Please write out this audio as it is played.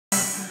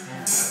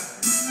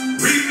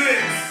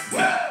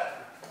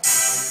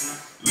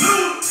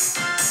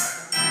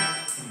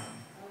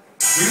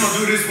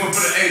do this one for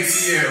the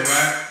ATL,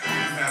 right?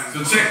 So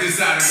check this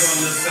out, it go a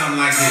little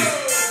something like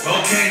this.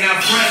 Okay, now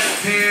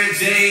fresh pair of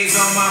J's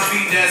on my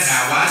feet, that's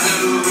how I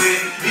do it.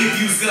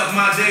 If you scuff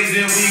my J's,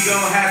 then we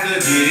gon' have to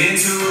get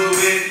into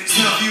it.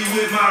 Snuff you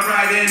with my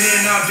right and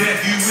then I'll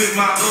deck you with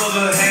my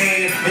other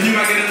hand. And you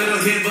might get a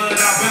little hit, but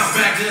I'll bounce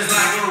back just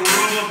like a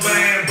rubber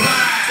band.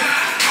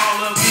 Blah!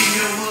 All up in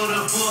your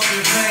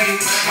motherfucking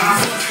face.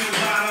 I'll touch your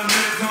bottom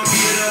lip, come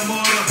get a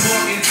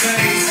motherfucking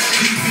taste.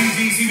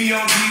 DPG, see me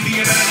on TV,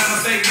 and better not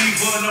mistake me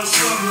for no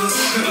strugglers.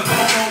 Cause the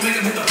phone make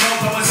him hit the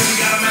floor, and say we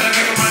got a man that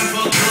make a run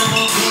for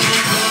clubs.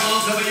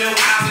 Cover your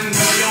eyes and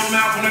cover your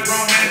mouth when a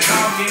grown man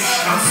talking.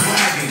 I'm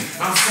swagging,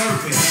 I'm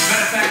surfing.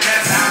 Matter of fact,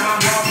 that's how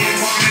I'm walking.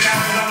 Walking it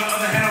out, but on the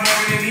other hand, I'm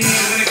walking it in.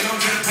 When it comes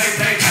to the pay.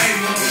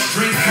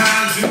 Drink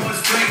conjure,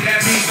 straight,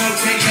 that means no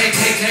take.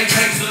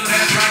 So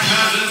that's right,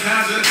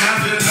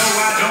 conjure. No,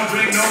 I don't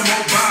drink no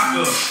more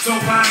vodka. So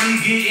find me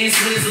getting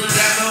slizzled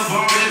at the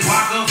bar with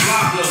Waka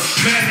Flocka.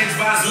 Managed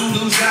by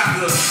Zulu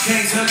Shaka.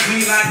 Can't touch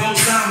me like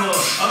Osama.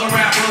 Other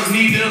rappers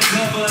need to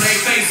cover they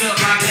face up.